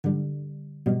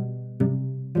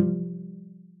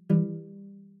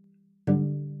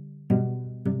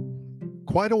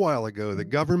Quite a while ago, the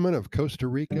government of Costa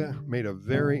Rica made a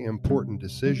very important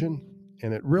decision,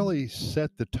 and it really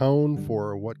set the tone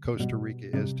for what Costa Rica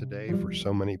is today for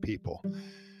so many people.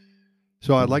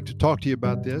 So, I'd like to talk to you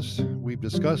about this. We've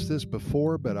discussed this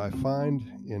before, but I find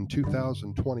in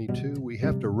 2022 we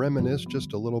have to reminisce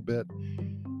just a little bit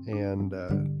and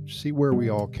see where we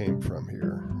all came from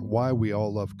here, why we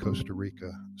all love Costa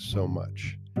Rica so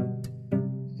much.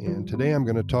 And today I'm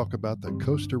going to talk about the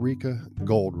Costa Rica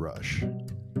Gold Rush.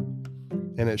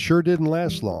 And it sure didn't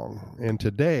last long, and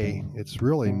today it's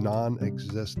really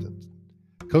non-existent.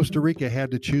 Costa Rica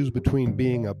had to choose between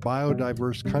being a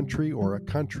biodiverse country or a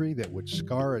country that would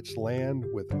scar its land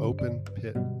with open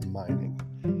pit mining.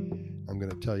 I'm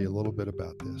going to tell you a little bit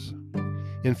about this.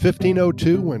 In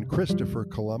 1502, when Christopher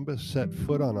Columbus set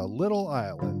foot on a little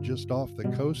island just off the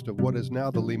coast of what is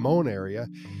now the Limón area,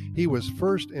 he was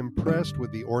first impressed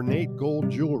with the ornate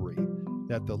gold jewelry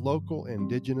that the local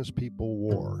indigenous people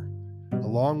wore.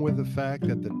 Along with the fact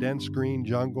that the dense green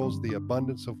jungles, the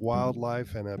abundance of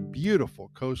wildlife, and a beautiful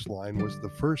coastline was the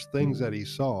first things that he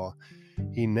saw,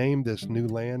 he named this new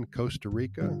land Costa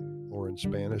Rica, or in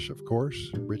Spanish, of course,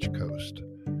 Rich Coast.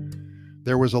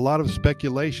 There was a lot of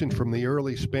speculation from the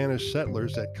early Spanish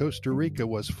settlers that Costa Rica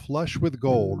was flush with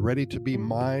gold, ready to be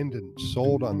mined and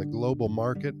sold on the global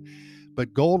market,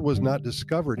 but gold was not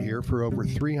discovered here for over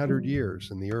 300 years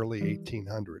in the early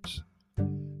 1800s.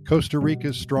 Costa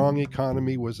Rica's strong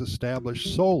economy was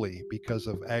established solely because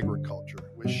of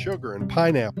agriculture. With sugar and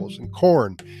pineapples and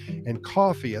corn and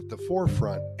coffee at the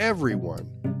forefront,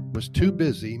 everyone was too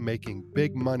busy making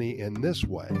big money in this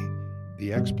way.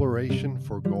 The exploration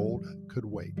for gold could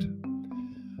wait.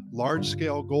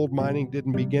 Large-scale gold mining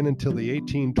didn't begin until the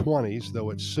 1820s,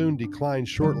 though it soon declined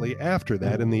shortly after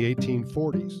that in the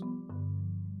 1840s.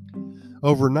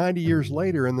 Over 90 years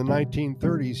later, in the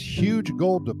 1930s, huge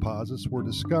gold deposits were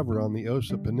discovered on the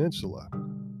Osa Peninsula,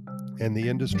 and the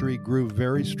industry grew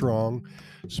very strong,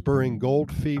 spurring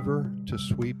gold fever to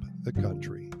sweep the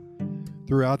country.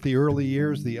 Throughout the early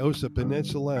years, the Osa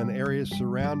Peninsula and areas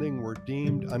surrounding were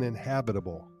deemed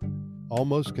uninhabitable,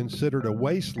 almost considered a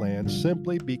wasteland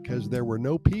simply because there were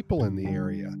no people in the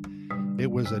area. It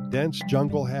was a dense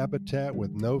jungle habitat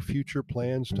with no future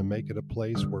plans to make it a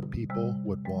place where people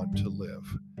would want to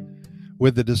live.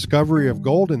 With the discovery of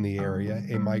gold in the area,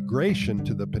 a migration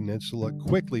to the peninsula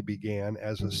quickly began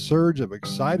as a surge of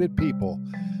excited people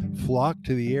flocked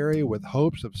to the area with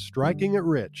hopes of striking it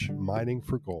rich, mining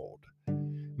for gold.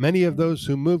 Many of those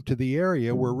who moved to the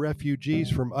area were refugees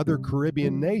from other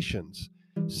Caribbean nations,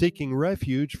 seeking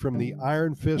refuge from the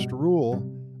iron fist rule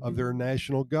of their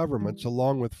national governments,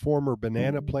 along with former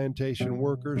banana plantation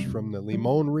workers from the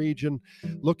Limón region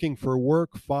looking for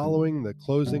work following the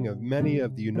closing of many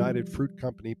of the United Fruit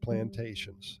Company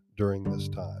plantations during this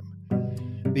time.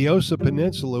 The Osa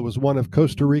Peninsula was one of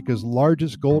Costa Rica's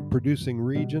largest gold-producing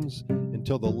regions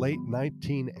until the late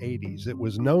 1980s. It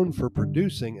was known for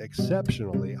producing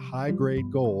exceptionally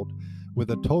high-grade gold with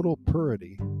a total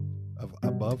purity of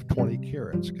above 20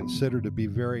 carats, considered to be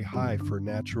very high for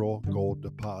natural gold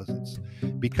deposits.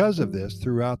 Because of this,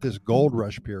 throughout this gold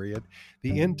rush period,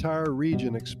 the entire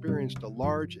region experienced a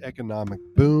large economic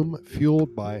boom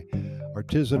fueled by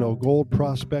artisanal gold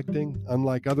prospecting.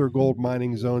 Unlike other gold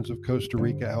mining zones of Costa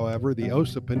Rica, however, the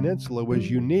Osa Peninsula was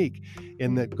unique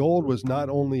in that gold was not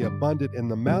only abundant in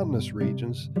the mountainous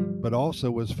regions, but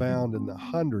also was found in the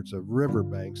hundreds of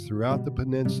riverbanks throughout the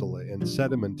peninsula in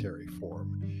sedimentary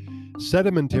form.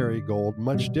 Sedimentary gold,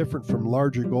 much different from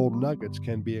larger gold nuggets,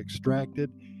 can be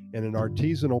extracted in an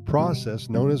artisanal process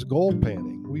known as gold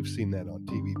panning. We've seen that on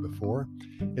TV before.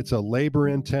 It's a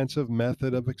labor-intensive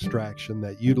method of extraction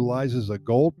that utilizes a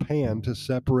gold pan to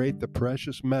separate the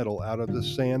precious metal out of the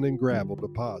sand and gravel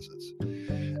deposits.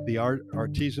 The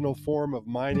artisanal form of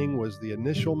mining was the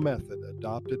initial method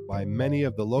adopted by many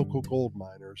of the local gold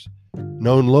miners,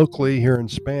 known locally here in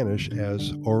Spanish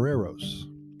as oreros.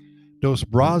 Dos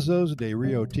Brazos de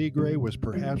Rio Tigre was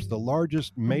perhaps the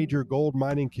largest major gold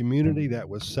mining community that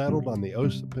was settled on the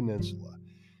Osa Peninsula.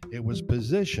 It was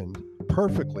positioned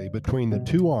perfectly between the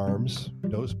two arms,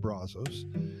 Dos Brazos,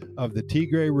 of the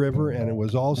Tigre River, and it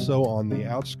was also on the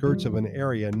outskirts of an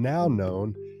area now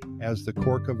known as the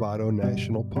Corcovado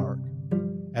National Park.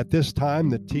 At this time,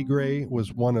 the Tigre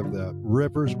was one of the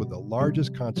rivers with the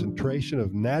largest concentration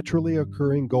of naturally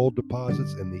occurring gold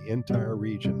deposits in the entire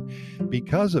region.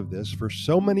 Because of this, for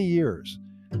so many years,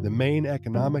 the main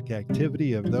economic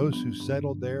activity of those who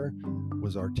settled there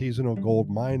was artisanal gold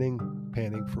mining,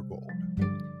 panning for gold.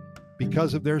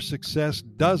 Because of their success,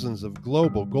 dozens of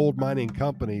global gold mining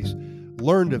companies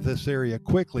learned of this area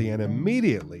quickly and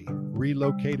immediately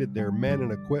relocated their men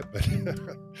and equipment.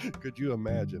 Could you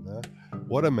imagine, huh?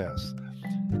 What a mess.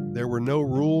 There were no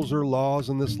rules or laws,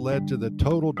 and this led to the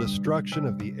total destruction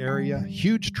of the area.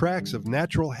 Huge tracts of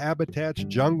natural habitats,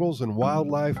 jungles, and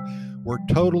wildlife were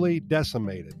totally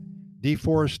decimated.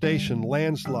 Deforestation,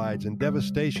 landslides, and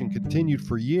devastation continued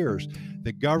for years.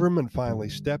 The government finally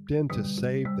stepped in to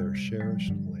save their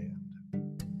cherished land.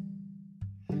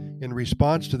 In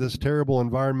response to this terrible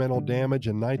environmental damage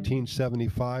in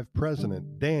 1975,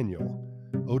 President Daniel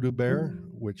Oduber,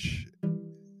 which,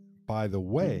 by the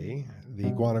way,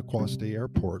 the Guanacaste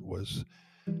Airport was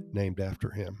named after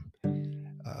him.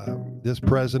 This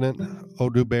President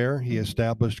Oduber, he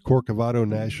established Corcovado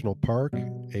National Park,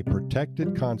 a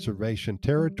protected conservation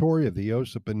territory of the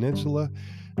Osa Peninsula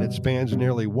that spans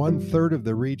nearly 1/3 of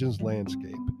the region's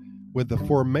landscape. With the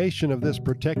formation of this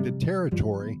protected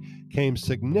territory came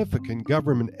significant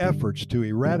government efforts to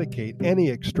eradicate any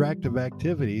extractive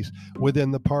activities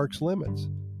within the park's limits.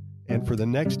 And for the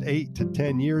next 8 to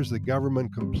 10 years, the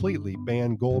government completely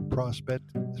banned gold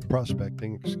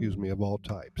prospecting of all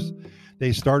types.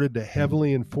 They started to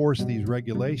heavily enforce these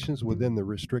regulations within the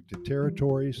restricted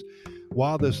territories.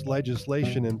 While this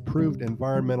legislation improved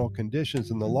environmental conditions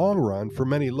in the long run for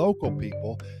many local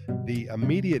people, the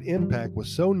immediate impact was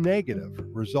so negative,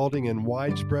 resulting in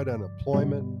widespread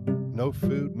unemployment, no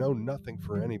food, no nothing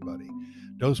for anybody.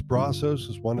 Dos Brazos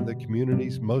is one of the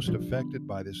communities most affected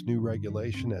by this new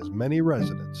regulation, as many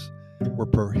residents were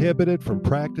prohibited from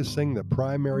practicing the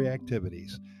primary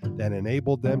activities that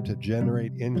enabled them to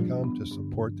generate income to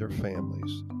support their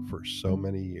families for so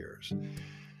many years.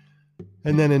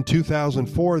 And then in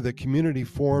 2004, the community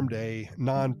formed a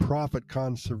nonprofit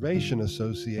conservation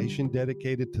association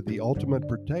dedicated to the ultimate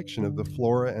protection of the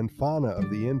flora and fauna of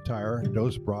the entire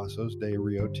Dos Brazos de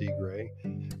Rio Tigre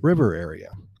river area.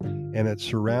 And it's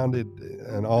surrounded,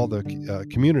 and all the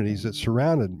communities that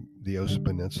surrounded the Osa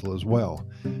Peninsula as well.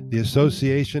 The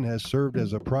association has served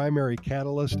as a primary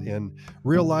catalyst in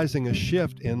realizing a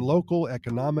shift in local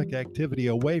economic activity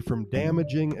away from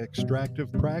damaging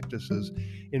extractive practices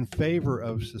in favor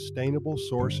of sustainable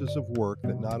sources of work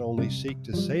that not only seek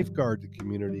to safeguard the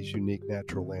community's unique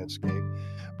natural landscape,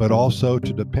 but also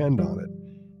to depend on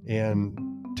it. And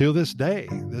to this day,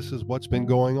 this is what's been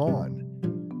going on.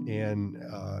 And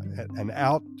an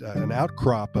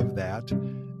outcrop of that.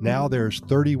 Now there's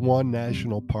 31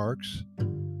 national parks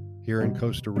here in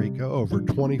Costa Rica. Over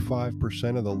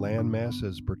 25% of the landmass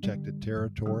is protected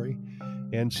territory.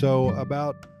 And so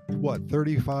about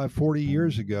 35, 40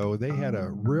 years ago, they had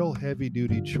a real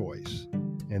heavy-duty choice,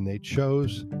 and they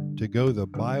chose to go the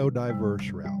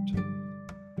biodiverse route.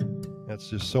 That's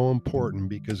just so important,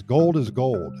 because gold is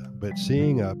gold, but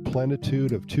seeing a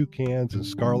plenitude of toucans and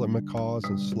scarlet macaws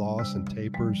and sloths and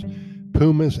tapirs,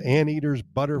 pumas, anteaters,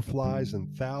 butterflies,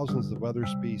 and thousands of other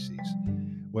species,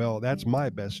 well, that's my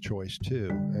best choice too.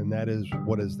 And that is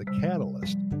what is the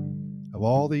catalyst of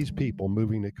all these people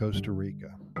moving to Costa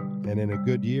Rica. And in a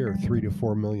good year, 3 to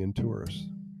 4 million tourists.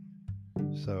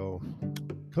 So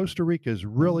Costa Rica is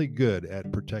really good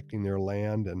at protecting their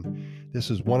land, and this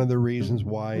is one of the reasons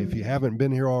why, if you haven't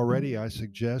been here already, I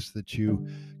suggest that you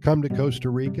come to Costa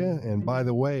Rica. And by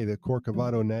the way, the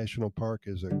Corcovado National Park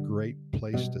is a great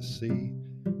place to see.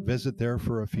 Visit there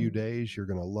for a few days. You're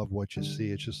going to love what you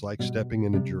see. It's just like stepping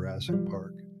into Jurassic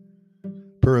Park.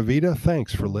 Pura Vida,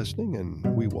 thanks for listening,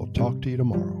 and we will talk to you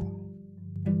tomorrow.